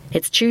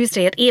It's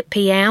Tuesday at 8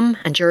 p.m.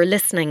 and you're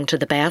listening to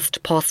The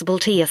Best Possible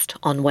Taste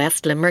on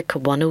West Limerick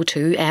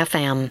 102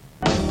 FM.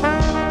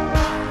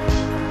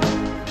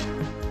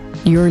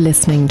 You're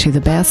listening to The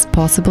Best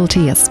Possible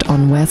Taste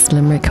on West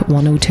Limerick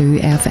 102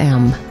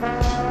 FM.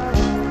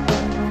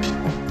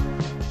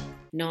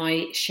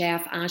 Now,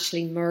 Chef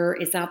Aishling Moore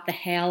is at the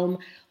helm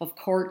of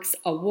Cork's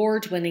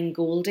award-winning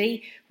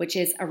Goldie, which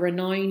is a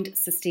renowned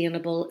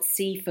sustainable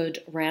seafood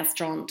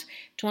restaurant.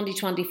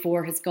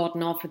 2024 has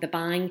gotten off with a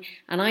bang,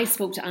 and I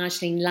spoke to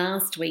Aishling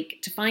last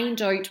week to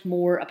find out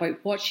more about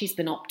what she's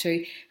been up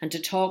to and to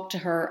talk to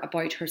her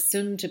about her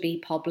soon-to-be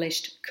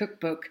published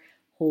cookbook,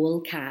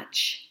 Whole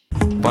Catch.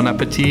 Bon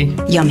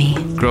appetit. Yummy.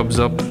 Grubs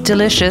up.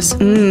 Delicious.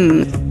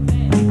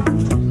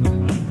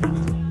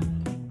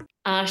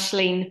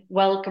 Aishling,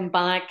 welcome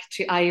back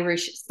to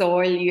Irish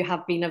soil. You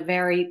have been a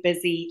very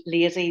busy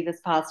lady this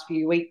past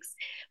few weeks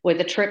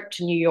with a trip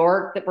to New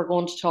York that we're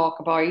going to talk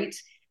about.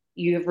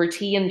 You have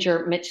retained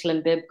your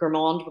Michelin Bib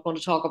Gourmand. We're going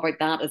to talk about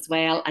that as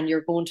well. And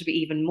you're going to be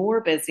even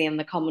more busy in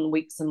the coming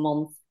weeks and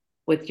months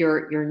with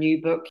your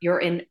new book, your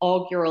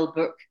inaugural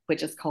book,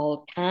 which is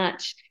called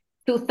Catch.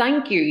 So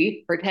thank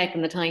you for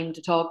taking the time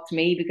to talk to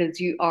me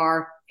because you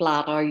are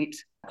flat out.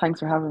 Thanks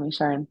for having me,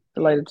 Sharon.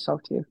 Delighted to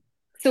talk to you.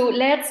 So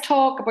let's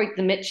talk about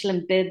the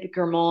Michelin Bib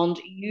Gourmand.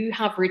 You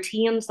have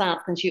retained that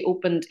since you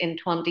opened in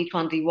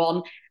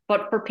 2021.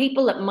 But for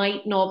people that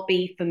might not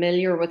be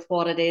familiar with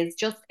what it is,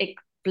 just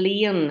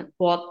explain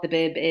what the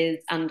bib is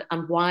and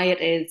why it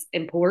is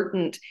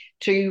important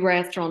to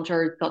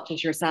restaurateurs such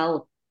as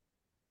yourself.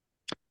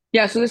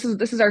 Yeah, so this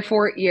is our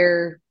fourth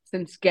year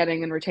since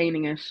getting and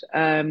retaining it.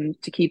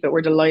 To keep it,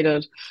 we're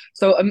delighted.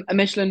 So a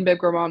Michelin Bib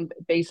Gourmand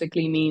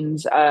basically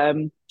means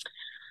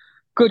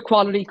good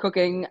quality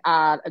cooking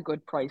at a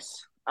good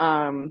price.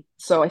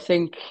 So I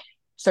think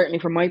certainly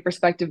from my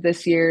perspective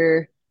this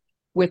year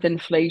with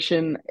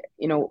inflation,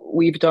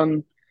 we've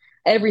done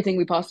everything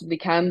we possibly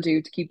can do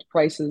to keep the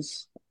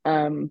prices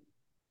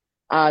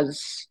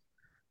as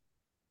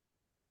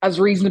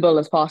reasonable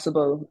as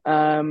possible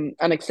and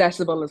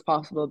accessible as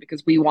possible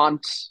because we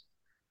want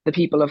the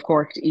people of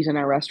Cork to eat in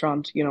our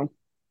restaurant,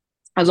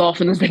 as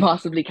often as they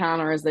possibly can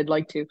or as they'd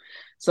like to.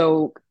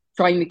 So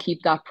trying to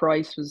keep that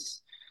price was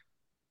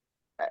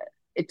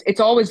it's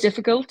always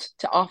difficult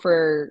to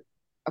offer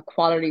a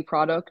quality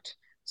product,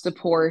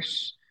 support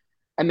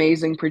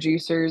amazing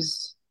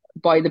producers,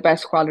 buy the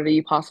best quality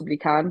you possibly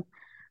can,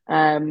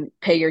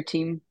 pay your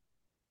team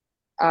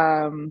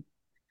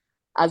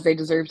as they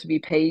deserve to be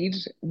paid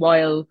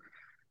while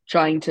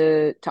trying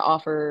to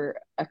offer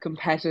a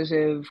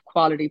competitive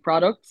quality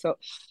product. So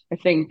I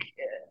think,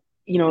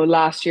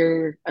 last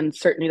year and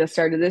certainly the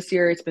start of this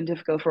year, it's been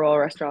difficult for all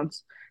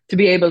restaurants to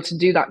be able to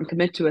do that and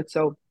commit to it.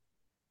 So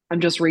I'm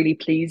just really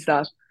pleased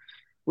that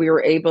we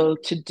were able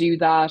to do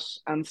that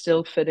and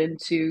still fit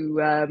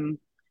into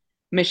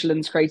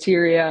Michelin's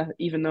criteria,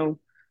 even though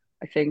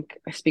I think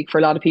I speak for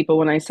a lot of people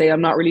when I say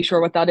I'm not really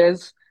sure what that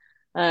is.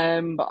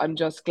 But I'm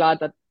just glad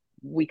that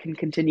we can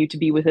continue to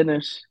be within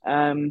it.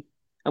 And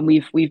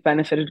we've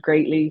benefited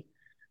greatly,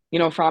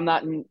 from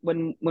that. And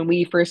when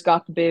we first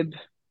got the bib,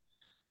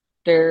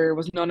 there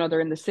was none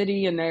other in the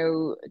city, and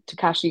now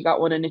Takashi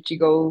got one in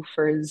Ichigo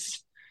for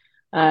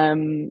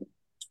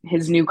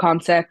his new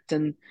concept,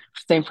 and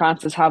St.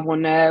 Francis have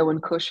one now,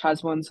 and Kush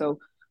has one. So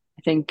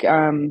I think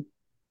there's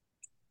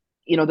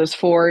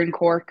four in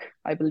Cork,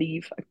 I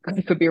believe.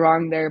 I could be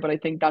wrong there, but I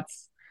think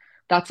that's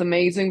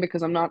amazing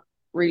because I'm not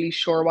really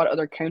sure what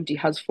other county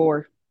has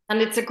four.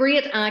 And it's a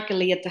great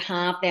accolade to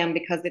have them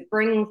because it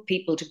brings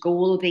people to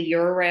Goldie,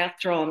 your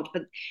restaurant,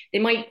 but they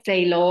might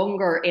stay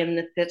longer in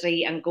the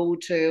city and go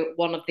to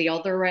one of the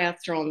other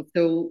restaurants.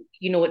 So,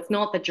 it's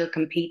not that you're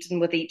competing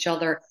with each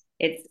other.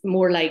 It's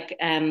more like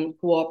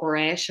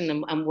cooperation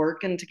and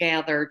working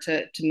together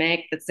to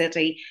make the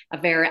city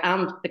and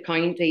the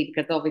county,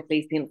 because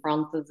obviously St.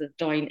 Francis is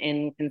down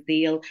in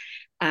Kinsale.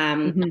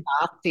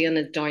 Bastion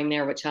is down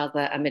there, which has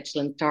a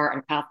Michelin star,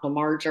 and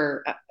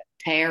Castlemartyr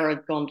Tare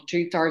has gone to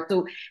 2 stars.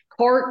 So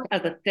Cork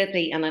as a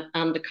city and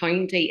the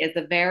county is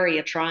a very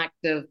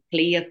attractive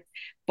place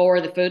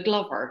for the food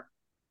lover.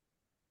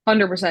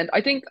 100%.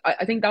 I think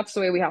that's the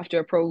way we have to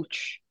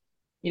approach,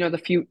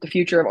 the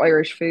future of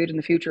Irish food and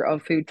the future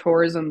of food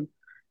tourism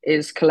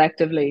is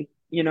collectively,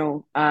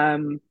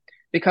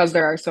 because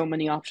there are so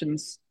many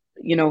options.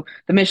 The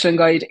Michelin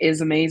Guide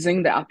is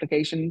amazing. The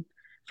application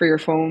for your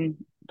phone,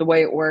 the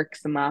way it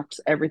works, the maps,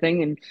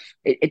 everything, and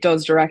it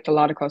does direct a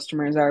lot of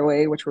customers our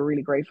way, which we're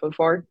really grateful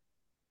for.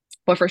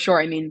 But for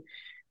sure, I mean,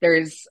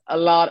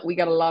 we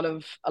get a lot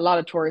of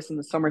tourists in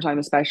the summertime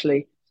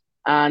especially,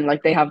 and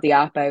like they have the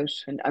app out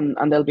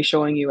and they'll be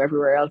showing you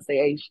everywhere else they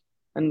ate.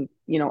 And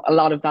a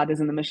lot of that is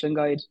in the Michelin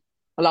Guide.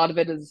 A lot of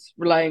it is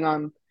relying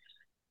on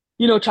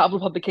travel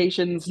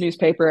publications,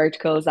 newspaper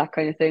articles, that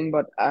kind of thing.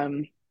 But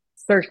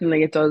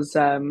certainly it does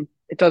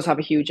have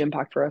a huge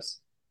impact for us.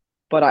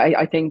 But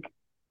I think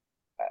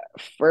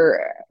for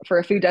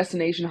a food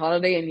destination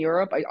holiday in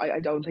Europe, I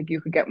don't think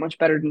you could get much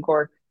better than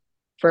Cork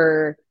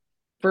for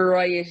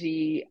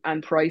variety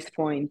and price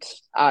point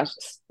at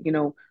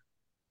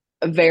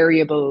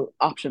variable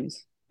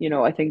options.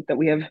 I think that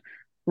we have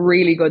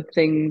really good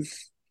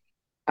things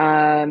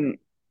um,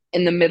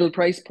 in the middle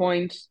price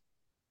point,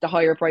 the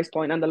higher price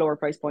point, and the lower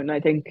price point. And I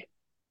think,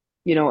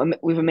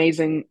 we've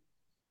amazing,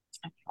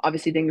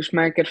 obviously, the English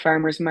market,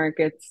 farmers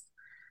markets,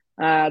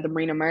 the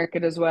Marina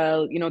market as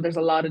well. There's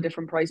a lot of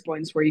different price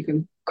points where you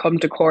can come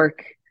to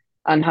Cork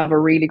and have a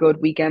really good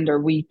weekend or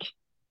week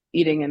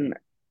eating in,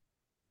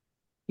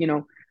 you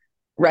know,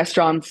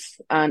 restaurants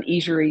and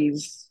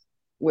eateries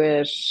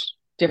with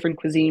different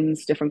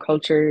cuisines, different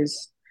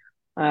cultures.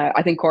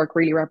 I think Cork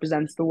really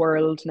represents the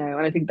world now,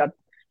 and I think that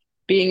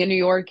being in New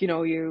York,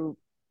 you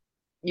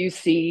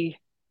see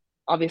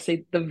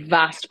obviously the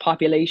vast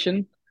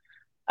population.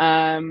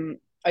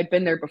 I'd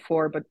been there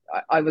before, but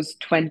I was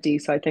 20,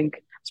 so I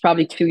think it's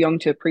probably too young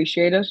to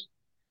appreciate it.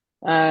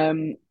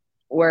 Um,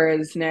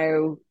 Whereas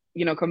now,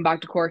 come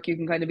back to Cork, you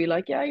can kind of be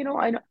like, yeah, I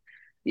know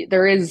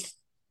there is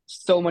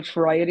so much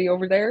variety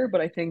over there, but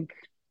I think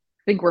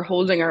we're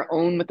holding our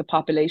own with the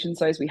population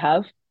size we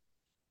have.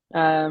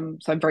 So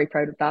I'm very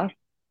proud of that.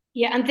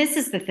 Yeah, and this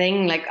is the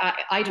thing. Like,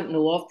 I don't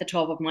know off the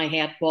top of my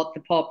head what the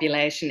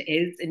population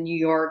is in New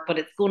York, but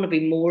it's going to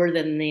be more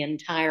than the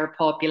entire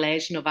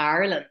population of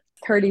Ireland.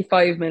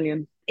 35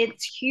 million.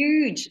 It's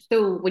huge.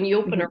 So when you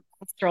open a Mhm.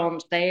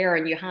 restaurant there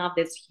and you have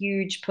this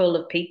huge pool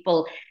of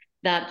people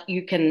that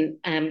you can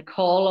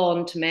call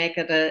on to make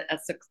it a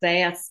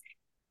success,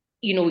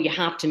 you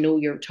have to know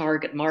your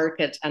target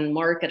market and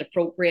market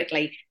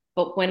appropriately.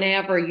 But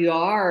whenever you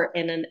are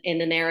in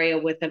an area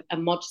with a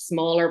much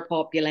smaller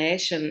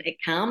population, it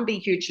can be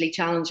hugely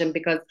challenging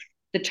because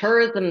the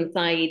tourism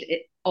side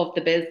of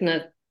the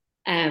business,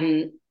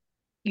 um,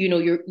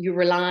 you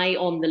rely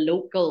on the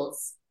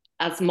locals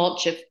as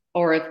much if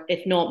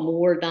not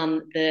more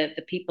than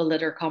the people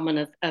that are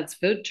coming as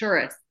food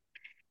tourists.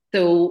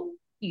 So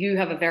you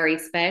have a very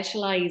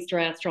specialized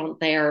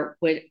restaurant there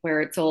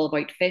where it's all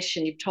about fish,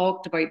 and you've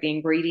talked about the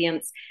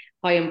ingredients,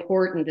 how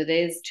important it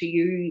is to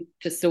you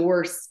to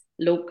source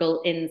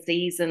local in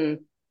season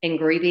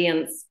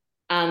ingredients.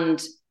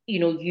 And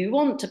you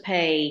want to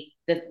pay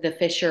the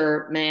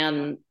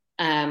fishermen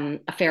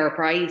a fair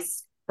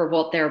price for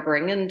what they're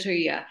bringing to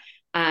you.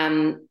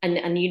 And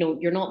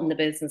you're not in the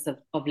business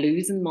of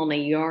losing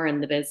money, you are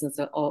in the business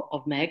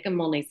of making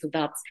money. So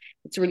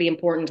it's really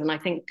important. And I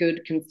think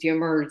good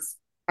consumers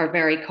are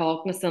very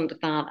cognizant of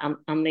that,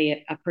 and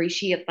they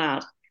appreciate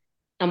that.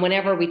 And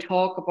whenever we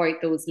talk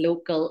about those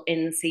local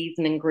in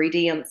season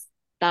ingredients,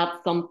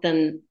 that's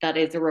something that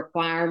is a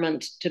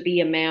requirement to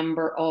be a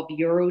member of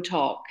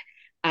Eurotalk.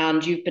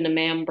 And you've been a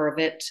member of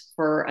it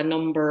for a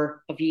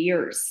number of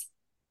years.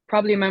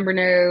 Probably a member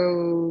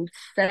now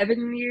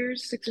 7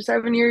 years, 6 or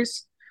 7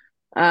 years.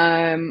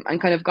 And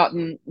kind of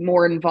gotten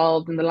more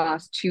involved in the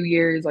last 2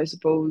 years, I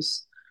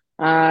suppose,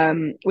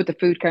 with the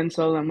Food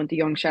Council and with the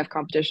Young Chef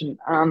competition.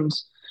 And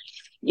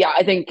yeah,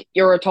 I think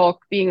Eurotalk,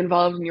 being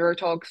involved in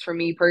Eurotalks for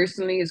me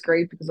personally is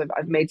great because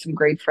I've made some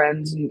great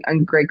friends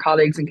and great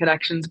colleagues and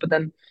connections. But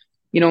then,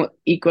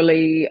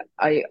 equally,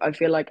 I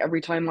feel like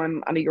every time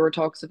I'm at a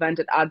Eurotalks event,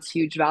 it adds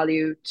huge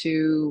value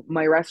to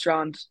my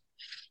restaurant,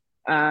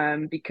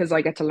 because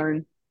I get to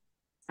learn.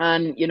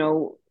 And,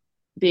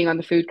 being on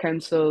the Food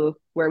Council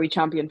where we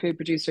champion food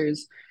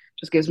producers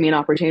just gives me an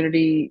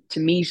opportunity to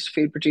meet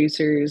food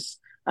producers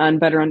and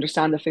better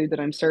understand the food that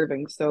I'm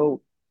serving.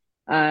 So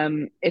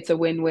it's a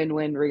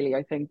win-win-win, really.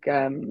 I think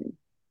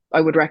I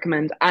would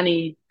recommend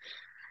any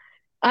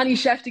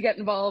chef to get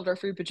involved or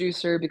food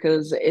producer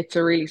because it's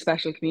a really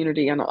special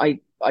community, and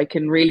I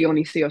can really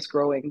only see us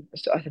growing.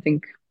 So I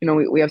think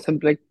we have some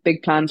like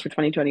big plans for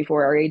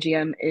 2024. Our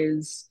AGM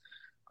is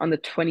on the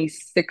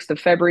 26th of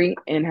February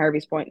in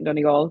Harvey's Point in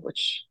Donegal,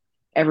 which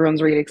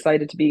everyone's really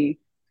excited to be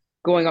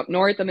going up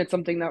north, and it's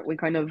something that we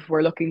kind of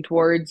were looking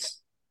towards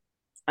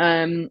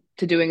to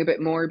doing a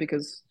bit more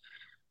because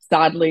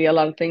sadly a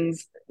lot of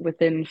things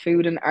within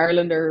food in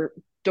Ireland are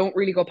don't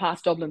really go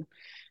past Dublin.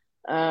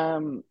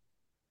 Um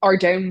or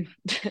down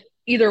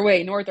either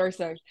way, north or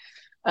south.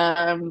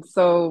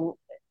 So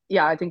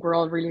yeah, I think we're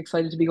all really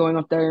excited to be going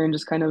up there and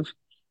just kind of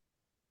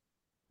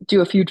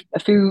do a few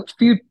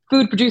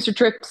food producer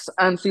trips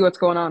and see what's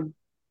going on.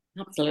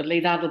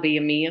 Absolutely, that'll be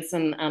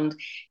amazing. And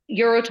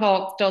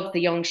Eurotalk does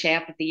the Young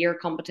Chef of the Year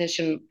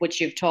competition,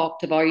 which you've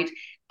talked about.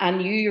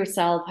 And you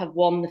yourself have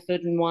won the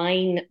Food and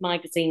Wine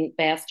magazine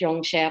Best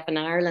Young Chef in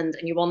Ireland,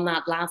 and you won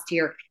that last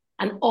year.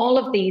 And all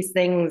of these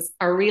things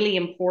are really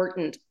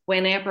important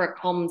whenever it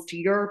comes to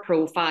your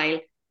profile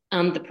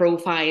and the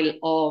profile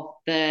of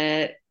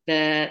the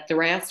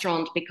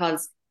restaurant,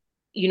 because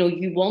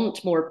you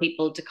want more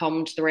people to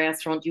come to the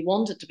restaurant. You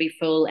want it to be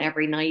full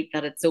every night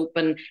that it's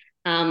open.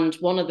 And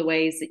one of the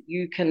ways that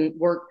you can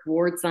work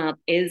towards that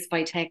is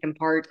by taking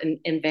part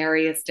in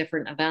various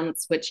different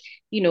events, which,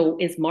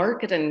 is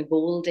marketing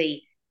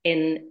Goldie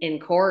in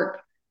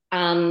Cork.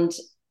 And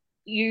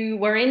you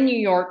were in New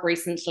York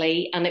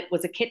recently, and it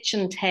was a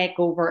kitchen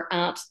takeover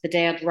at the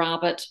Dead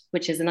Rabbit,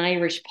 which is an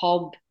Irish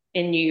pub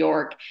in New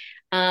York.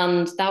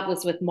 And that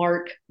was with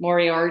Mark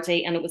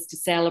Moriarty, and it was to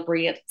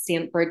celebrate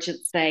St.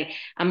 Bridget's Day.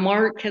 And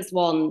Mark has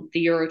won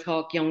the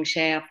Eurotalk Young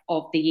Chef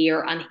of the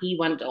Year, and he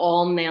went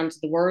on then to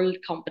the world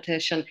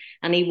competition,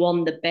 and he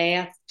won the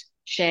best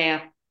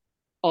chef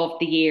of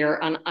the year.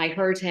 And I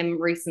heard him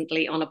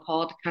recently on a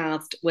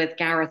podcast with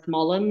Gareth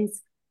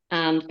Mullins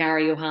and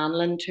Gary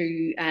O'Hanlon,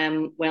 two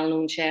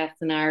well-known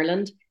chefs in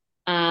Ireland.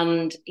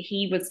 And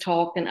he was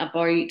talking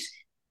about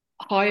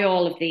how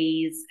all of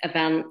these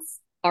events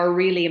are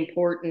really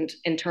important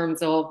in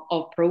terms of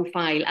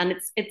profile. And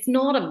it's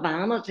not a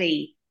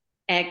vanity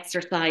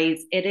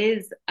exercise.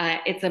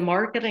 It's a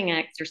marketing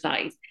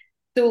exercise.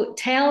 So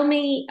tell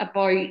me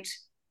about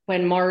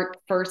when Mark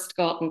first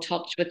got in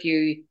touch with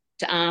you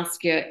to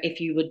ask you if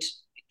you would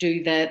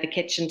do the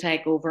kitchen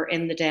takeover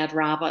in the Dead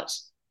Rabbit.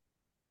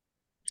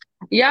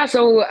 Yeah,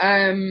 so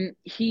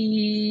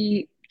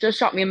he just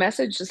shot me a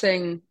message just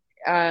saying,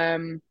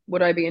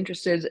 would I be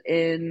interested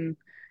in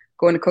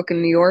going to cook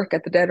in New York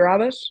at the Dead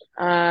Rabbit?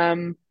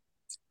 And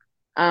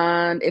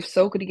if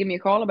so, could he give me a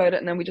call about it?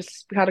 And then we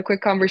just had a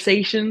quick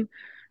conversation.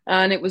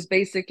 And it was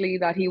basically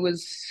that he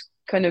was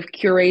kind of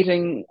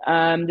curating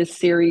this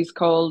series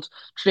called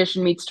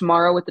Tradition Meets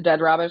Tomorrow with the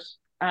Dead Rabbit.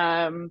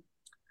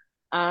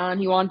 And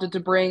he wanted to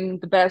bring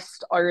the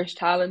best Irish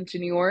talent to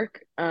New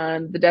York.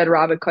 And the Dead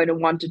Rabbit kind of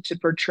wanted to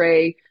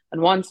portray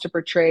and wants to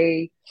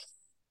portray,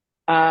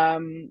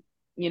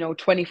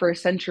 21st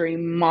century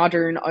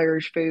modern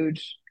Irish food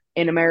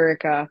in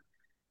America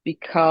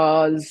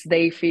because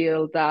they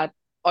feel that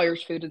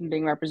Irish food isn't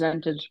being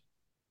represented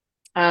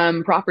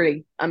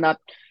properly, and that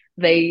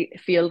they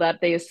feel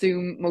that they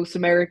assume most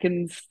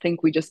Americans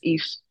think we just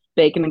eat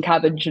bacon and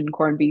cabbage and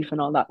corned beef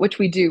and all that, which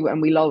we do and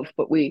we love,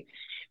 but we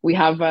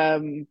have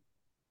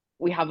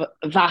we have a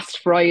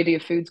vast variety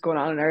of foods going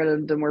on in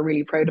Ireland and we're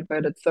really proud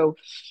about it. So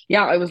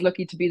yeah, I was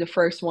lucky to be the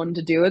first one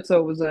to do it. So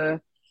it was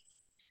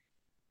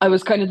I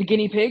was kind of the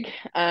guinea pig.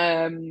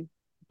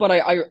 But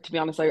I to be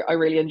honest, I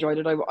really enjoyed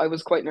it. I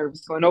was quite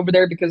nervous going over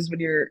there because when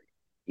you're,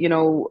 you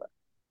know,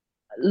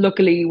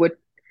 luckily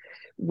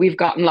we've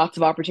gotten lots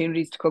of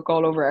opportunities to cook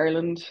all over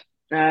Ireland.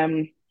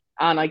 And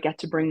I get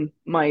to bring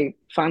my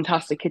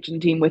fantastic kitchen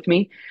team with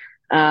me.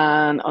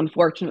 And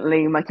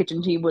unfortunately, my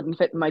kitchen team wouldn't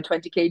fit in my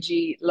 20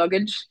 kg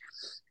luggage.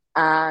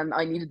 And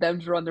I needed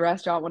them to run the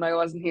restaurant when I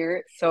wasn't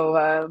here. So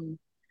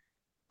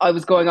I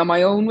was going on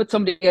my own with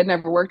somebody I'd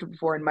never worked with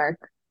before in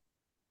Mark.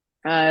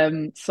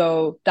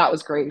 So that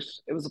was great.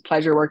 It was a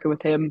pleasure working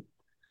with him.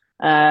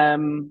 We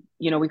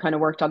kind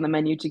of worked on the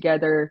menu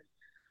together,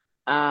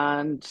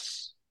 and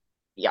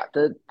yeah,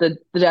 the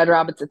Dead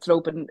Rabbits. It's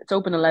open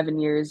 11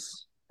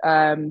 years.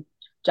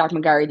 Jack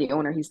McGarry, the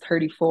owner, he's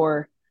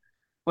 34.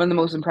 One of the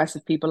most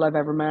impressive people I've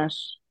ever met.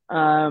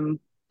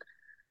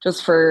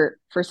 Just for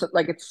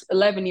like it's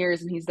 11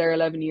 years and he's there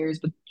 11 years,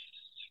 but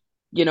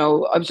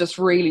I was just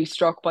really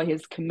struck by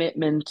his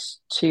commitment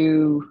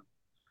to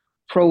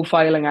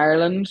profiling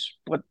Ireland,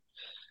 but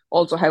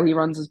also how he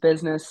runs his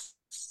business,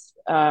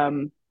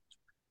 how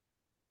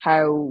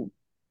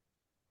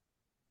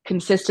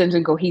consistent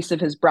and cohesive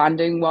his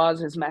branding was,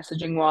 his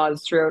messaging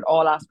was throughout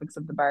all aspects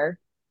of the bar.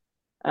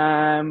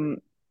 Um,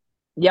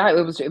 yeah,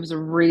 it was a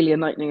really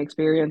enlightening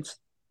experience.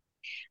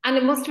 And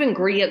it must have been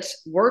great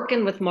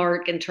working with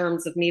Mark in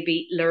terms of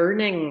maybe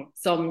learning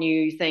some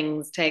new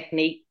things,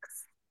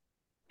 techniques,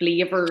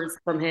 flavors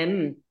from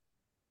him.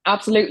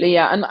 Absolutely,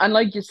 yeah. And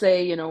like you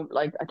say,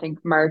 like I think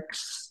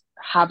Mark's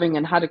having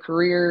and had a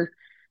career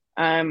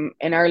in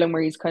Ireland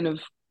where he's kind of,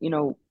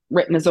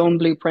 written his own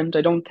blueprint.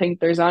 I don't think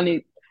there's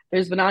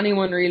been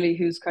anyone really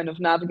who's kind of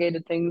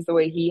navigated things the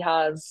way he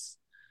has,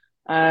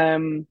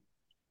 um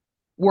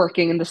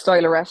working in the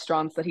style of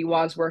restaurants that he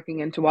was working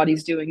into what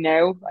he's doing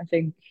now. I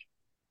think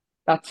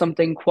that's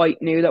something quite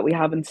new that we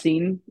haven't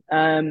seen,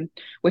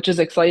 which is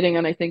exciting,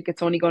 and I think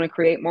it's only going to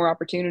create more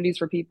opportunities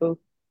for people.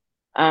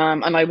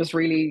 And I was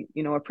really,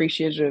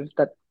 appreciative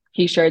that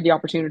he shared the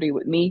opportunity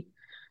with me.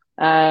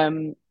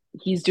 Um,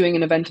 he's doing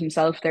an event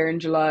himself there in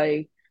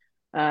July.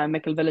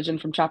 Michael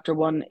Villagen from Chapter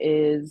One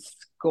is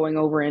going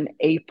over in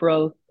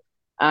April,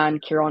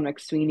 and Kieran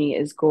McSweeney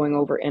is going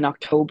over in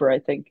October, I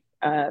think,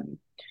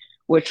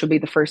 which will be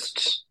the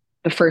first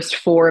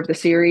four of the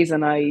series,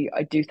 and I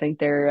do think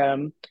they're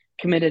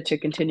committed to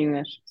continuing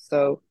it.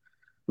 So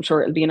I'm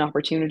sure it'll be an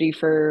opportunity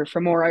for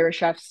more Irish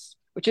chefs,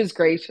 which is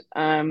great.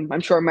 I'm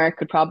sure Mark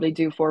could probably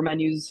do 4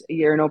 menus a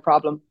year, no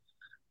problem.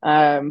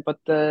 But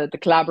the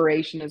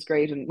collaboration is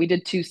great, and we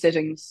did 2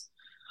 sittings,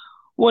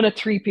 one at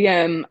 3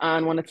 p.m.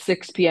 and one at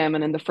 6 p.m.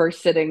 And in the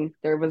first sitting,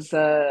 there was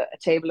a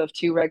table of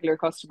 2 regular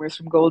customers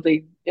from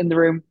Goldie in the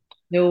room.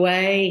 No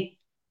way.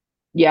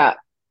 Yeah,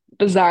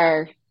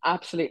 bizarre,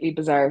 absolutely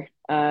bizarre.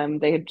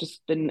 They had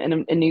just been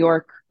in New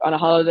York on a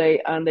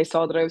holiday, and they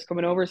saw that I was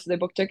coming over, so they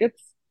booked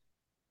tickets.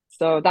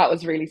 So that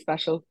was really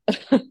special.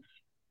 That's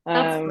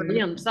Um,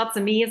 brilliant. That's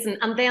amazing.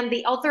 And then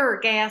the other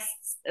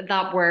guests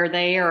that were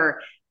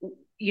there,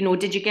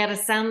 did you get a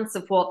sense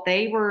of what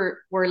they were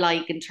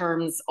like in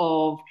terms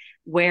of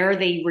were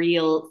they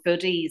real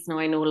foodies? Now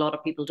I know a lot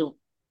of people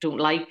don't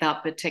like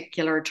that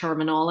particular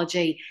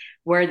terminology,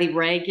 were the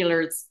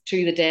regulars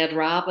to the Dead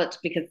Rabbit,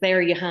 because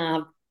there you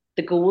have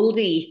the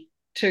Goldie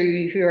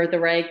two who are the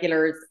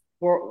regulars.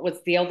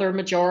 Was the other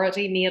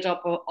majority made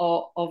up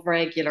of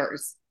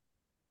regulars?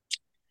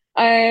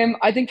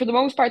 I think for the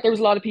most part there was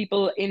a lot of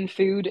people in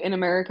food in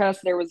America. So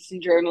there was some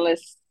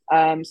journalists,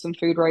 some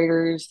food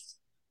writers,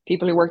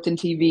 people who worked in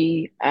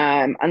TV,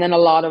 and then a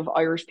lot of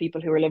Irish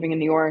people who were living in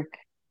New York.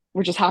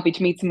 We're just happy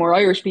to meet some more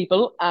Irish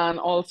people, and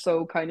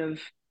also kind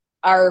of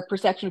our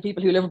perception of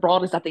people who live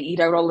abroad is that they eat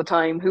out all the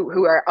time,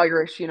 who are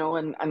Irish,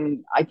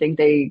 and I think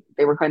they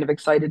were kind of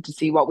excited to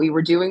see what we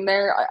were doing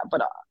there.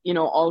 But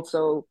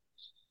also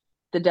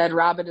the Dead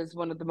Rabbit is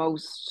one of the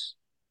most.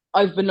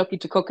 I've been lucky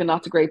to cook in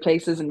lots of great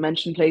places and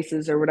mention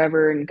places or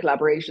whatever in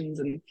collaborations.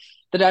 And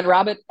the Dead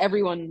Rabbit,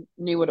 everyone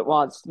knew what it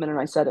was the minute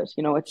I said it.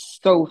 It's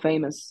so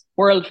famous,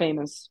 world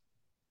famous.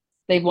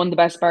 They've won the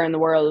best bar in the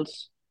world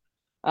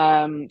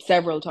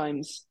several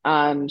times,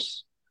 and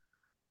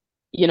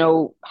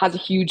has a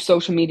huge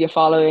social media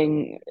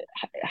following,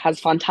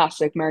 has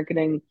fantastic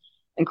marketing,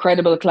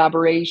 incredible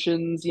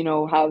collaborations.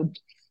 Have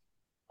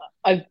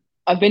I've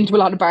I've been to a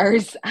lot of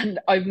bars and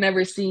I've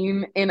never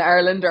seen in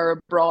Ireland or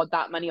abroad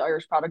that many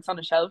Irish products on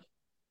a shelf.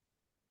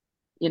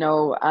 You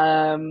know,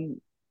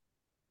 um,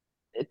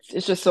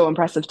 it's just so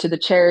impressive. To the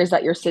chairs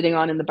that you're sitting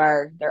on in the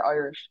bar, they're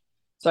Irish.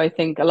 So I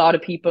think a lot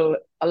of people,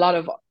 a lot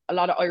of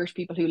Irish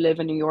people who live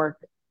in New York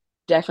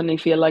definitely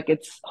feel like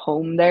it's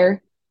home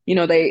there.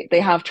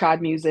 They have trad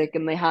music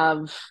and they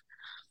have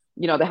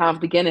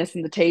the Guinness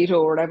and the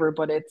Tato or whatever,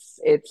 but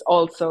it's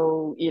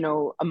also,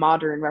 a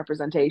modern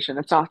representation.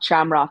 It's not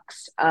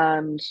shamrocks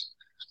and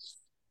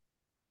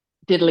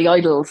diddly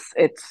idols.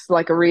 It's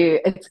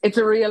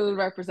a real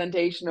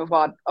representation of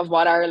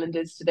what Ireland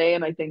is today.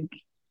 And I think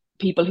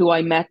people who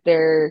I met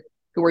there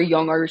who were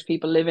young Irish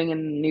people living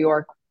in New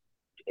York,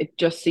 it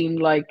just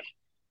seemed like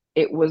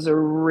it was a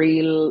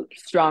real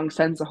strong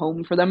sense of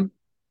home for them.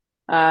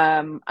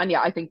 And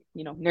yeah, I think,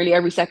 nearly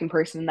every second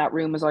person in that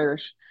room was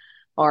Irish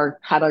or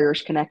had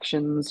Irish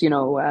connections.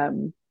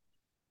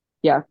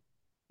 Yeah.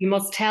 You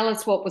must tell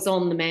us what was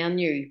on the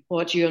menu,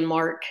 what you and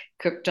Mark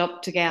cooked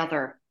up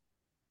together.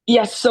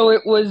 Yes, so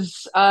it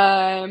was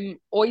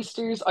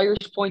oysters,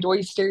 Irish point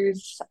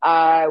oysters,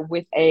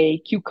 with a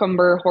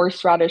cucumber,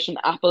 horseradish, and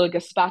apple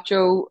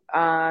gazpacho.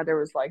 There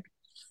was like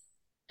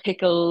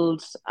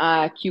pickled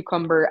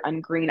cucumber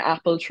and green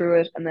apple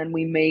through it, and then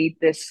we made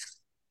this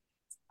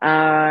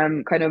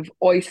kind of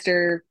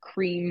oyster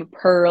cream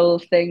pearl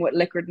thing with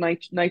liquid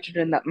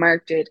nitrogen that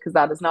Mark did, because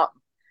that's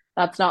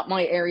not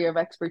my area of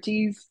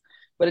expertise,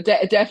 but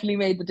it definitely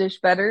made the dish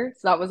better.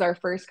 So that was our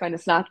first kind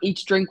of snack.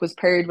 Each drink was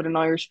paired with an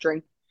Irish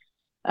drink.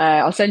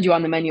 I'll send you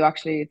on the menu,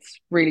 actually. It's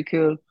really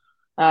cool.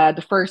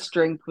 The first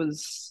drink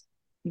was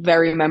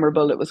very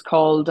memorable. It was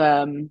called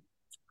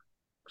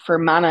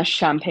Fermanagh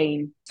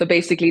Champagne. So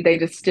basically, they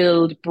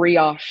distilled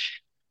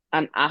brioche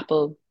and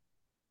apple,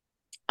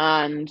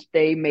 and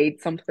they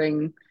made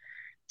something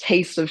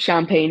taste of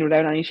champagne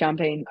without any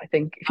champagne. I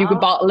think if you could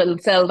Oh, bottle it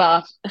and sell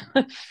that,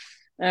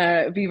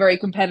 it'd be very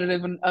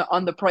competitive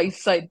on the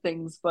price side of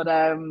things. But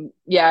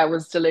yeah, it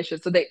was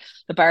delicious. So the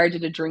bar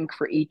did a drink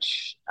for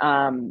each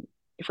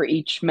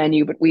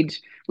menu, but we'd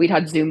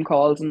had Zoom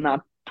calls and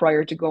that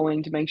prior to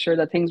going to make sure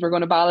that things were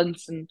going to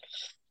balance.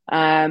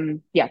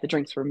 And yeah, the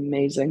drinks were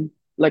amazing.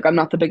 Like, I'm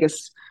not the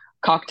biggest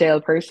cocktail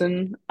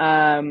person,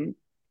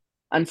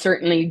 and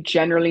certainly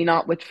generally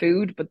not with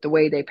food, but the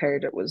way they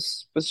paired it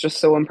was just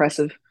so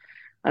impressive.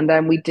 And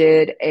then we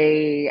did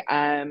a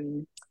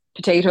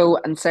potato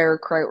and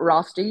sauerkraut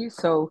rosti,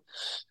 so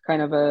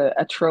kind of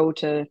a throw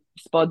to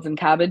spuds and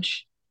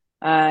cabbage,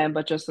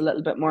 but just a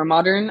little bit more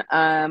modern.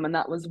 And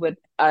that was with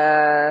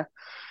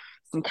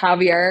some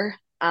caviar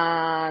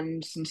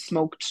and some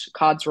smoked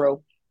cod's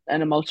roe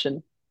and emulsion.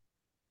 And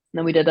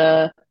then we did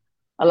a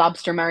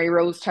lobster Mary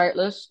Rose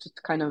tartlet,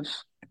 just kind of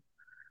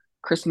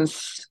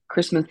Christmas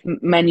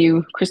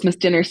menu, Christmas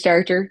dinner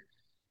starter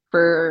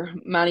for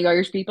many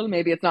Irish people.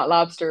 Maybe it's not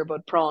lobster,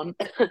 but prawn.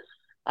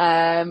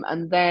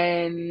 And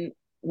then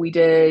we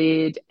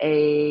did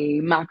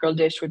a mackerel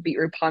dish with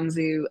beetroot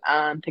ponzu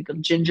and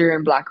pickled ginger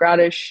and black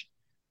radish.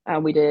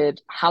 And we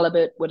did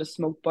halibut with a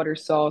smoked butter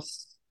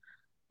sauce.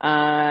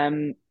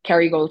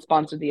 Kerrygold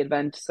sponsored the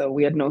event, so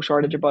we had no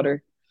shortage of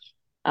butter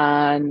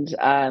and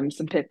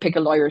some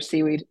pickled Irish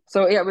seaweed.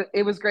 So yeah,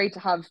 it was great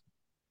to have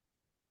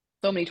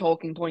so many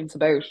talking points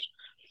about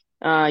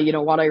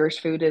what Irish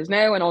food is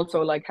now and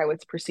also like how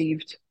it's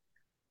perceived.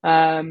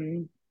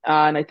 And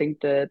I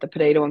think the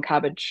potato and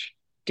cabbage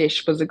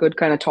dish was a good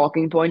kind of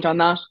talking point on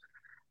that.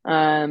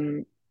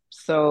 Um,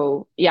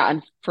 so yeah,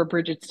 and for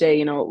Bridget's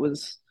Day, it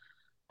was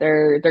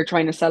they're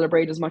trying to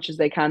celebrate as much as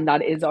they can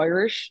that is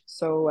Irish.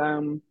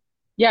 So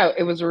yeah,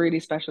 it was a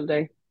really special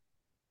day.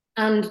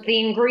 and the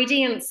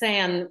ingredients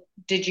then,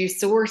 did you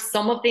source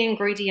some of the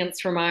ingredients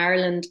from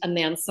Ireland and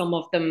then some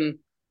of them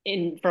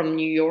in from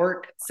New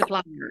York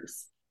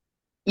suppliers?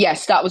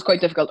 Yes, that was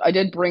quite difficult. I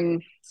did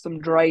bring some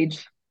dried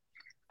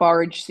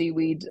forage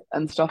seaweed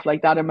and stuff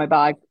like that in my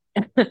bag,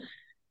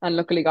 and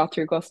luckily got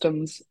through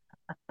customs.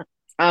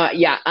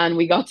 Yeah, and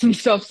we got some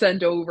stuff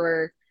sent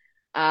over.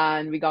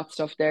 and we got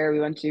stuff there. We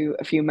went to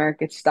a few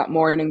markets that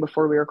morning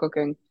before we were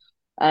cooking.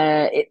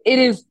 That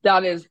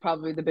is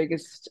probably the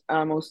biggest,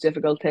 most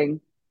difficult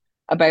thing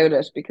about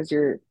it, because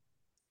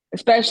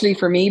especially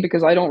for me,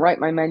 because I don't write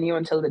my menu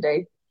until the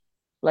day.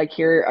 Like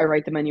here, I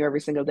write the menu every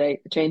single day.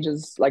 It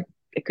changes, like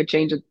it could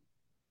change it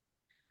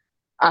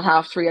at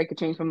 3:30. I could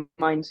change my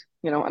mind,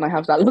 and I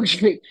have that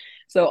luxury.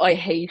 So I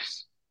hate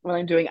when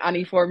I'm doing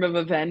any form of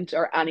event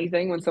or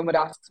anything when someone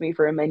asks me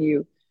for a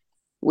menu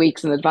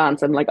weeks in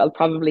advance. I'm like, I'll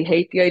probably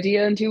hate the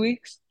idea in 2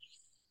 weeks.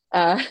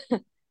 Uh,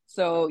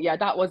 so yeah,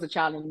 that was a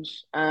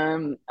challenge.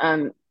 And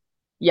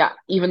yeah,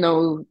 even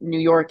though New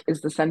York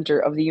is the center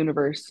of the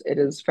universe, it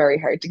is very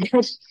hard to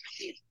get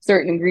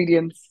certain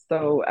ingredients.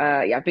 So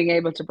yeah, being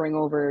able to bring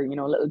over,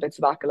 little bits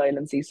of Ackle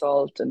Island sea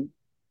salt, and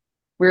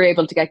we were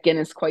able to get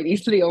Guinness quite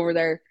easily over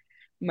there.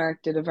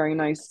 Mark did a very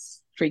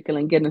nice treacle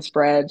and Guinness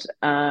bread,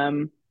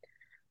 and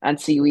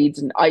seaweeds,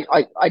 and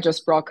I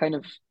just brought kind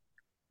of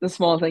the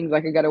small things I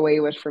could get away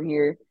with from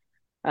here,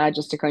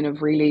 just to kind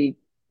of really,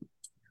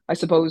 I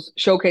suppose,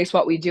 showcase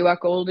what we do at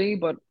Goldie,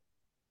 but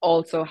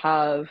also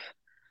have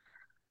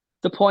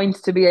the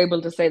points to be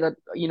able to say that,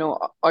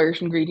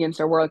 Irish ingredients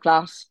are world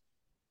class.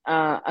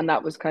 And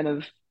that was kind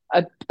of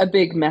a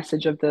big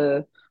message of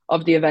the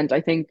event.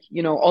 I think,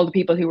 all the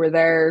people who were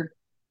there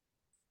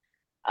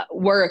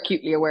were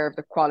acutely aware of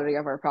the quality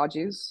of our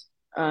produce.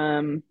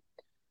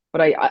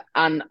 But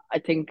I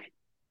think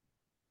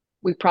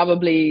we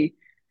probably,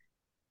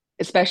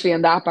 especially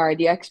in that bar,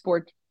 the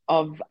export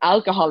of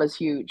alcohol is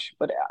huge,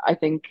 but I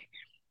think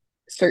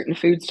certain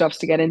foodstuffs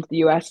to get into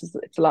the US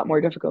it's a lot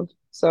more difficult.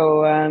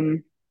 So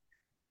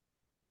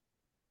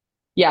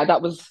yeah,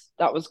 that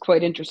was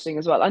quite interesting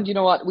as well. And you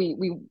know what,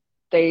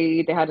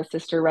 they had a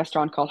sister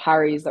restaurant called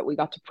Harry's that we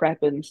got to prep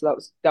in, so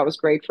that was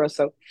great for us.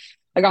 So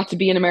I got to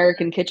be in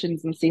American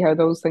kitchens and see how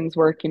those things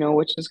work,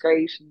 which is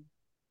great. And,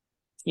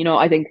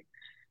 I think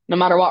no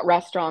matter what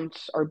restaurant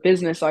or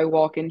business I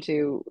walk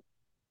into,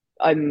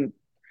 I'm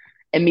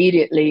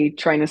immediately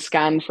trying to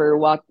scan for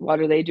what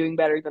are they doing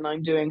better than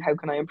I'm doing? How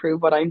can I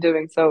improve what I'm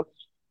doing? So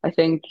I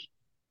think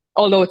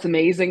although it's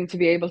amazing to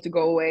be able to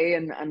go away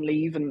and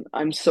leave, and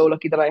I'm so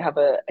lucky that I have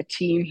a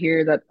team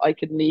here that I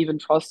can leave and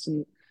trust,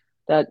 and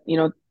that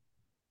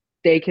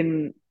they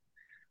can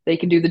they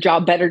can do the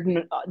job better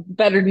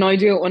than I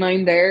do it when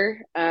I'm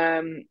there.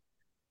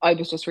 I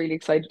was just really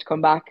excited to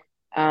come back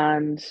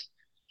and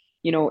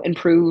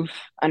improve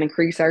and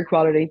increase our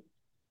quality.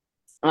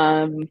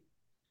 Um,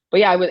 but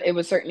yeah, it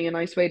was certainly a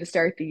nice way to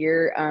start the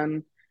year.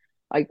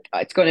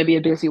 It's going to be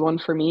a busy one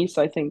for me,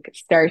 so I think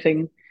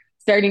starting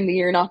the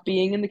year not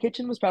being in the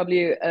kitchen was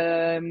probably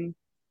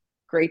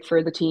great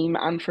for the team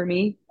and for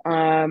me.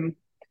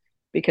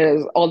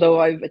 Because although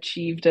I've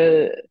achieved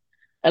a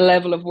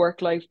level of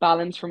work-life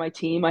balance for my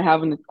team, I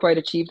haven't quite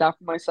achieved that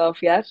for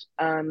myself yet,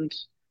 and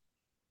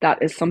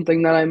that is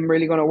something that I'm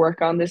really going to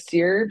work on this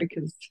year,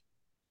 because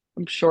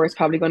I'm sure it's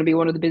probably going to be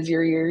one of the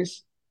busier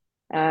years.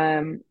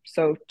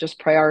 So just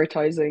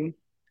prioritizing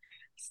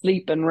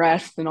sleep and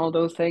rest and all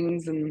those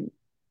things, and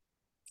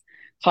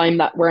time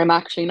that where I'm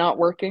actually not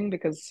working,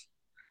 because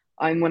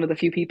I'm one of the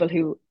few people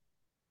who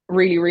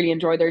really, really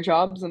enjoy their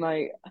jobs, and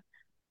I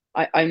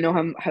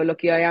know how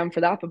lucky I am for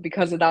that. But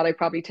because of that, I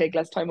probably take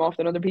less time off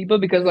than other people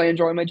because I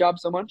enjoy my job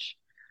so much.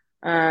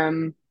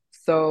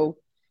 So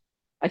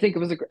I think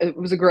it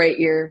was a great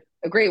year,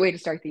 a great way to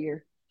start the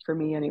year for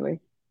me anyway.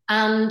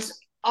 And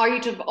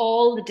out of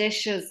all the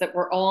dishes that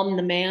were on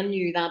the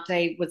menu that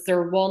day, was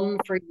there one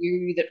for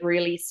you that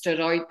really stood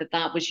out,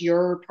 that was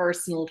your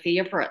personal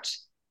favorite?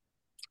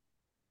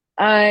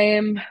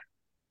 Um,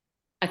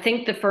 I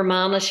think the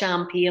Fermanagh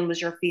champagne was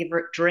your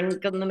favorite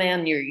drink on the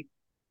menu.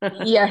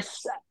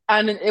 yes,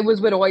 and it was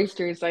with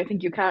oysters. So I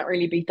think you can't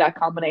really beat that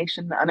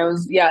combination. And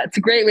yeah, it's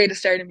a great way to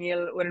start a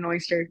meal with an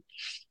oyster.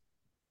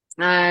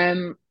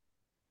 Um,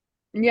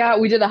 yeah,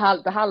 we did the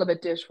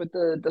halibut dish with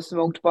the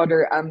smoked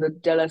butter and the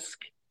dillisk.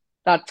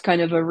 That's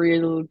kind of a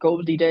real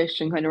Goldie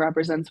dish and kind of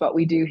represents what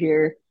we do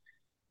here.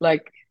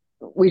 Like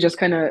we just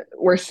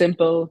we're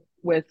simple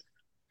with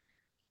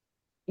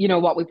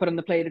what we put on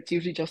the plate. It's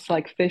usually just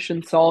like fish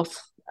and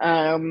sauce,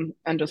 and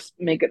just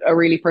make it a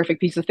really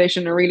perfect piece of fish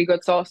and a really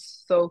good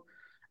sauce. So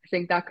I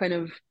think that kind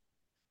of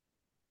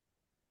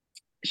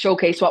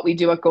showcase what we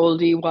do at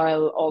Goldie,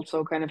 while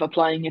also kind of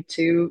applying it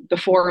to the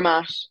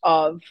format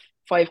of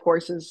 5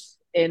 courses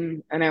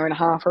in an hour and a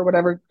half or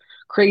whatever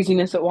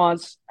craziness it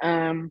was.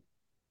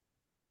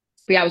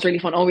 But yeah, it was really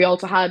fun. Oh, we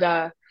also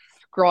had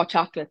raw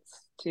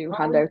chocolates to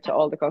hand Oh, out to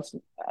all the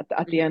customers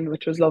at the end,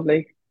 which was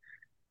lovely.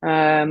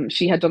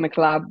 She had done a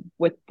collab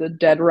with the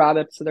Dead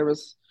Rabbit, so there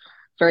was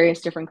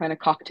various different kind of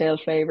cocktail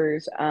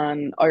flavors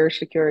and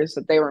Irish liqueurs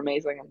that they were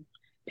amazing, and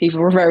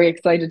people were very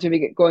excited to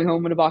be going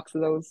home with a box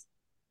of those.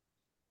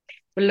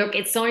 well, look,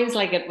 it sounds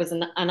like it was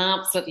an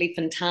absolutely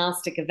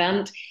fantastic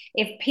event.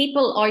 If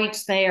people out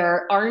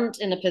there aren't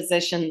in a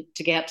position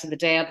to get to the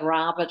Dead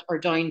Rabbit or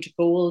down to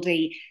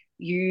Goldie,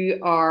 you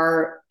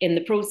are in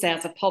the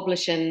process of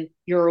publishing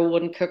your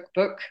own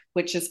cookbook,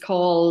 which is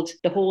called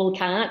The Whole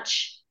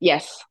Catch.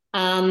 Yes.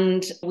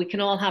 and we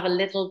can all have a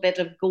little bit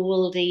of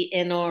Goldie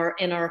in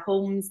our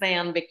homes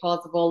then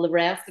because of all the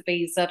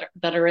recipes that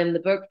are in the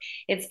book.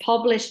 It's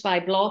published by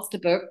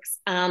Blasta Books,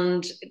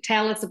 and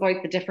tell us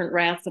about the different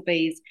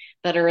recipes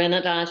that are in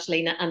it,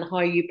 Aishling, and how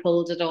you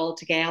pulled it all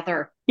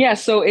together. Yeah,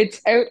 so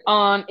it's out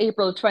on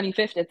April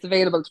 25th. It's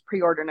available to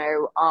pre-order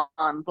now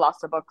on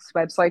Blasta Books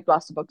website,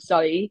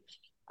 blastabooks.ie.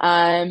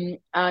 And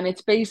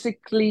it's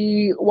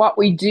basically what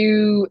we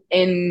do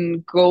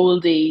in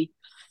Goldie.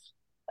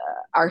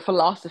 Our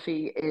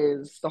philosophy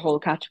is the whole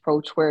catch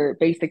approach, where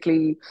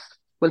basically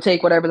we'll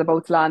take whatever the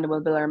boats land and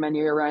we'll build our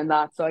menu around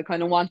that. So I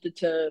kind of wanted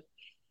to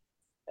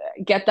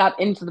get that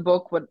into the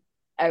book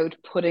without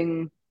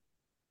putting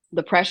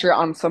the pressure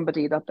on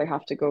somebody that they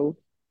have to go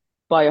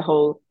buy a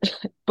whole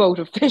boat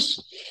of fish.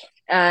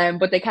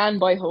 But they can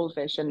buy whole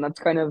fish, and that's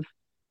kind of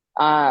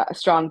a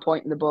strong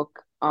point in the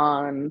book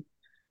on,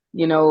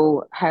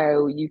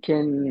 how you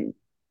can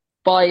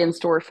buy and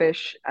store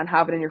fish and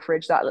have it in your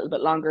fridge that little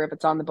bit longer if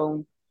it's on the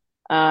bone.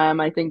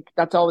 I think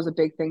that's always a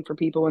big thing for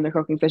people when they're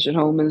cooking fish at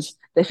home, is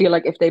they feel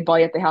like if they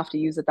buy it, they have to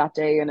use it that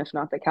day, and if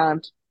not, they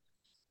can't.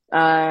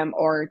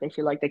 Or they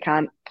feel like they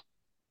can't,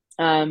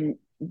 um,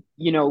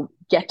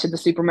 get to the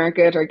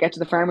supermarket or get to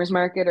the farmer's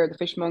market or the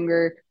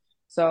fishmonger.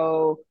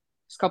 So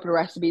there's a couple of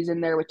recipes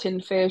in there with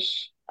tin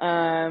fish,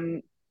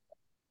 and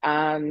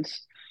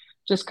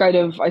just kind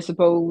of, I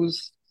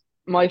suppose,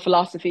 my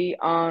philosophy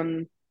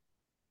on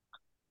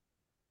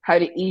how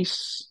to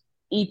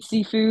eat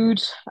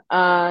seafood,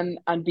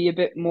 and be a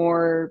bit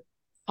more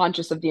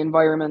conscious of the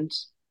environment,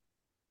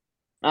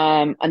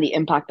 and the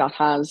impact that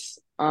has.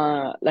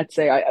 Let's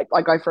say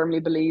I firmly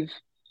believe,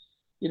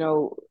 you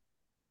know,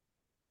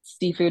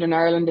 seafood in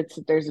Ireland,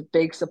 there's a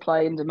big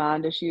supply and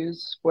demand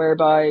issues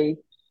whereby,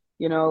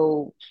 you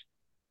know,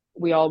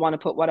 we all want to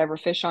put whatever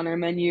fish on our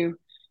menu,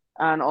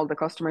 and all the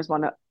customers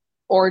want to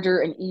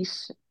order and eat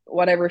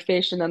whatever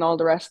fish, and then all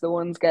the rest of the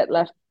ones get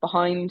left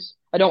behind.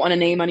 I don't want to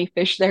name any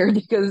fish there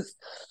because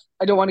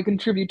I don't want to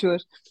contribute to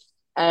it.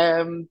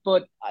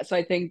 But so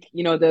I think,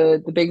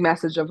 the big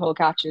message of Whole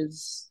Catch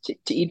is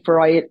to eat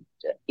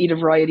a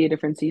variety of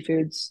different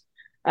seafoods.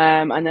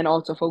 And then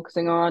also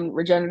focusing on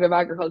regenerative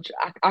agriculture,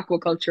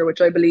 aquaculture,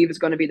 which I believe is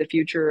going to be the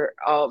future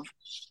of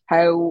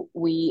how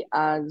we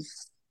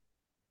as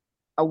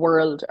a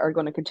world are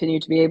going to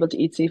continue to be able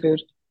to eat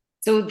seafood.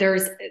 So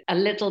there's a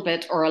little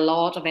bit or a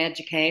lot of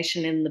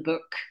education in the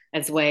book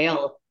as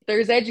well.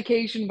 There's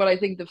education, but I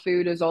think the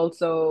food is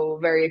also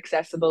very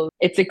accessible.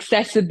 It's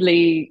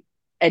accessibly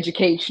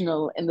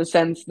educational in the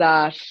sense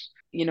that,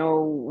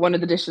 one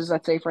of the dishes,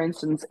 let's say, for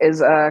instance,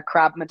 is a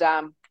crab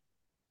madame,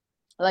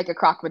 like a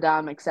croque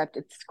madame, except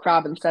it's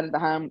crab instead of the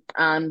ham.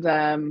 And,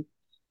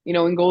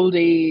 in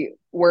Goldie,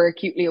 we're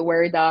acutely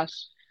aware that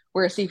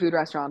we're a seafood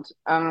restaurant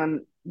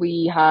and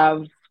we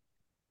have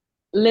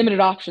limited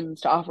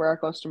options to offer our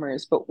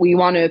customers, but we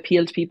want to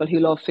appeal to people who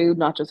love food,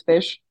 not just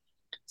fish.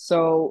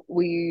 So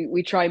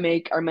we try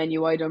make our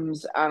menu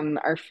items and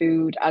our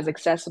food as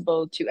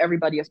accessible to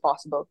everybody as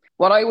possible.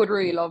 What I would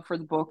really love for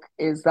the book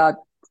is that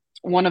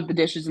one of the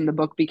dishes in the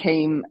book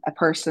became a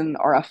person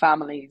or a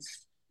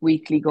family's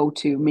weekly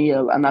go-to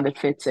meal, and that it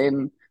fits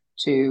in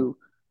to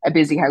a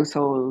busy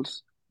household,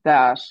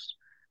 that,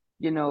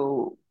 you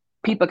know,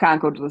 people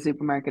can't go to the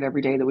supermarket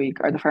every day of the week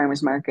or the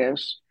farmer's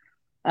market,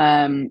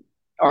 um,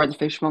 or the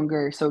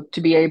fishmonger. So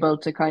to be able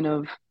to kind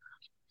of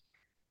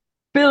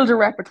build a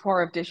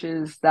repertoire of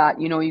dishes that,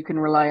 you can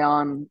rely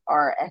on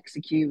or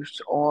execute,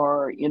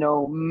 or,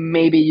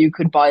 maybe you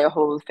could buy a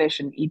whole fish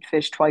and eat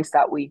fish twice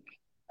that week,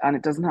 and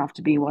it doesn't have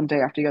to be one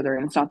day after the other,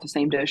 and it's not the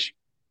same dish.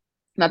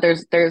 That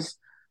there's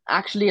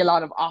actually a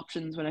lot of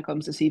options when it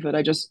comes to seafood.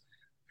 I just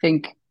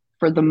think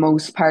for the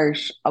most part,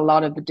 a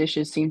lot of the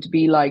dishes seem to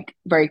be like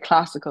very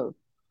classical,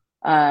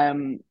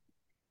 um,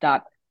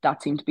 that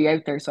seem to be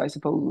out there. So I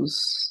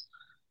suppose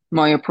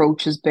my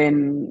approach has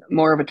been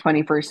more of a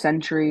 21st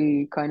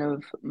century kind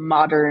of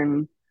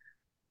modern,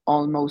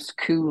 almost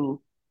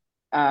cool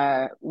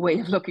way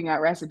of looking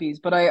at recipes.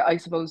 But I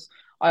suppose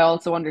I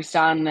also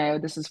understand now,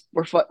 this is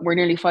we're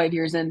nearly 5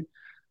 years in,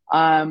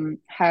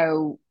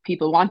 how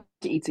people want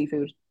to eat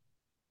seafood,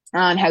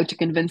 and how to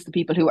convince the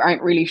people who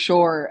aren't really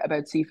sure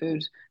about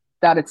seafood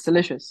that it's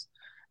delicious.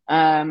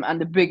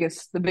 And the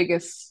biggest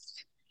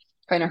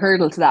kind of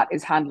hurdle to that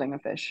is handling a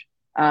fish,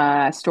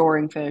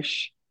 storing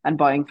fish and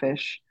buying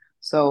fish.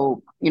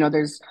 So,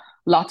 there's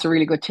lots of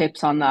really good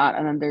tips on that.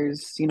 And then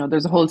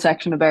there's a whole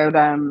section about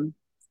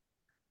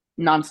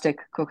non-stick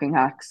cooking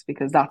hacks,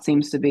 because that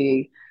seems to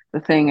be the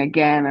thing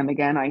again and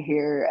again I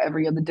hear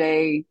every other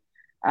day,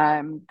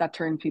 that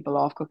turns people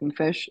off cooking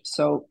fish.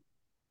 So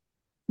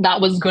that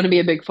was going to be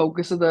a big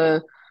focus of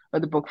the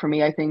book for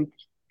me. I think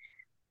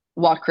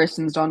what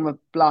Kristen's done with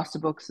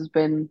Blasta Books has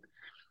been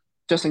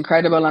just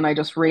incredible, and I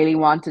just really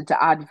wanted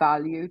to add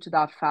value to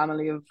that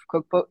family of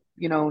cookbook,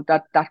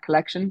 that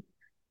collection,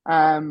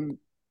 um,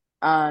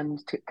 and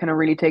to kind of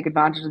really take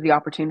advantage of the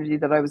opportunity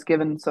that I was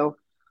given. So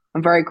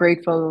I'm very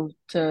grateful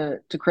to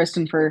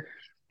Kristen for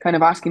kind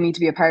of asking me to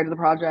be a part of the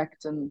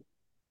project, and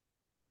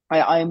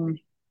I'm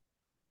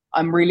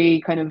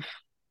really kind of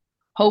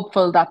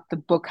hopeful that the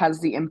book has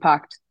the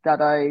impact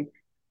that I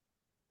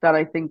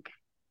think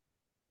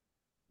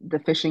the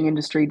fishing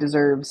industry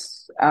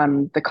deserves,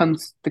 and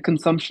the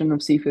consumption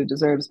of seafood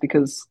deserves,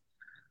 because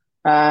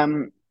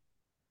um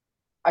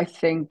I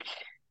think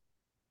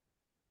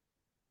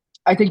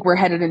I think we're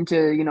headed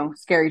into,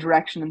 scary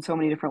direction in so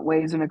many different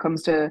ways when it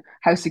comes to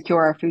how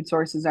secure our food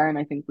sources are. And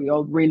I think we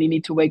all really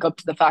need to wake up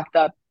to the fact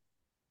that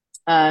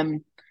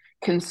um,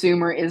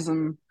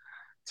 consumerism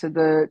to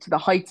the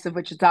heights of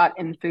which it's at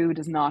in food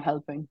is not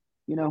helping,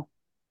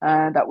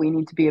 that we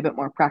need to be a bit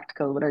more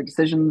practical with our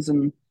decisions.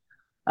 And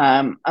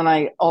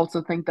I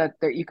also think that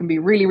you can be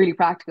really, really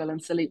practical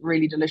and still eat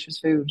really delicious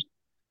food.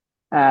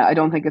 I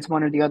don't think it's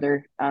one or the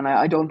other. And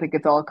I don't think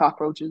it's all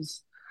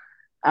cockroaches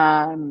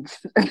and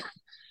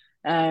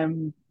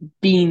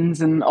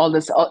beans and all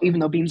this, even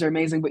though beans are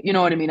amazing, but you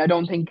know what I mean? I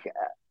don't think.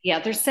 Yeah,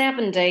 there's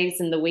 7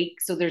 days in the week,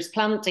 so there's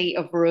plenty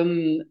of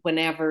room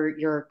whenever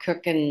you're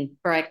cooking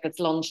breakfast,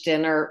 lunch,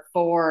 dinner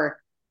for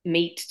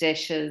meat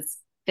dishes,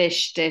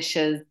 fish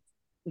dishes,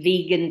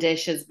 vegan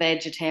dishes,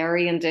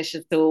 vegetarian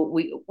dishes. So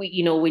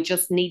we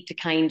just need to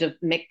kind of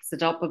mix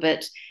it up a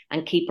bit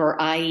and keep our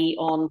eye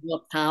on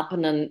what's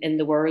happening in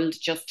the world,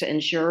 just to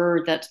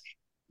ensure that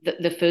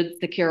the food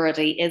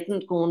security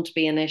isn't going to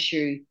be an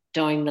issue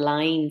down the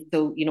line.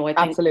 So, I think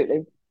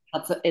Absolutely.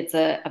 it's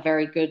a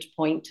very good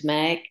point to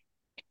make.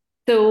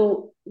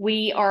 So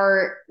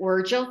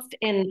we're just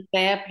in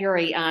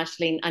February,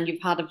 Aishling, and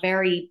you've had a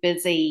very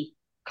busy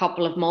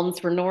couple of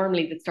months. Where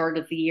normally the start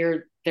of the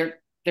year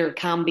there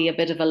can be a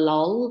bit of a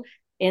lull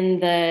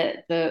in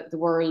the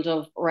world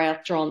of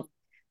restaurants.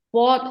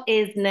 What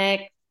is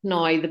next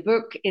now? The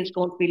book is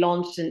going to be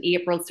launched in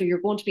April, so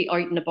you're going to be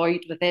out and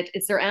about with it.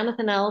 Is there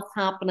anything else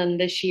happening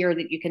this year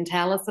that you can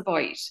tell us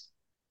about?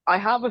 I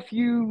have a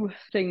few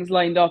things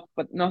lined up,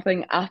 but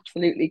nothing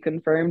absolutely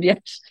confirmed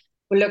yet.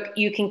 Well, look,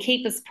 you can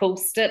keep us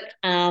posted,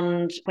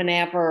 and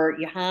whenever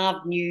you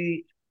have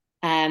new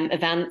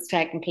events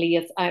taking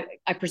place,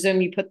 I presume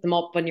you put them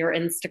up on your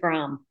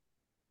Instagram.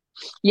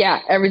 Yeah,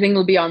 everything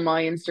will be on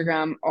my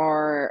Instagram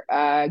or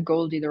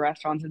Goldie the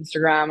restaurant's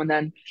Instagram, and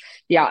then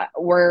yeah,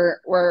 we're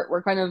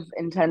kind of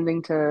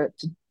intending to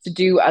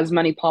do as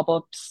many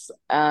pop-ups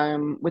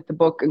with the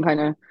book, and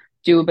kind of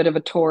do a bit of a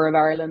tour of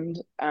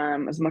Ireland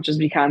as much as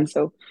we can.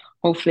 So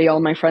hopefully all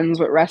my friends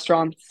with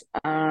restaurants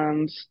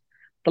and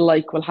the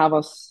like will have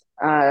us,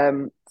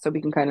 so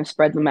we can kind of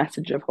spread the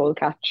message of whole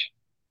catch.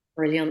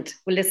 Brilliant.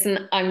 Well,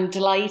 listen, I'm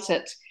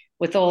delighted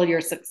with all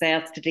your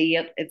success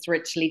today. It's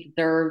richly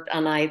deserved,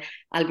 and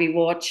I'll be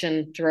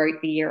watching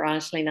throughout the year,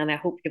 Aishling, and I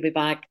hope you'll be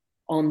back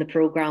on the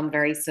programme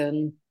very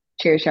soon.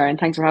 Cheers, Sharon.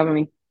 Thanks for having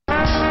me.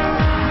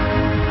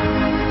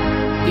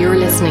 You're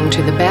listening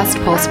to The Best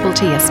Possible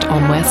Taste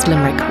on West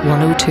Limerick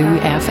 102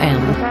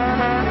 FM.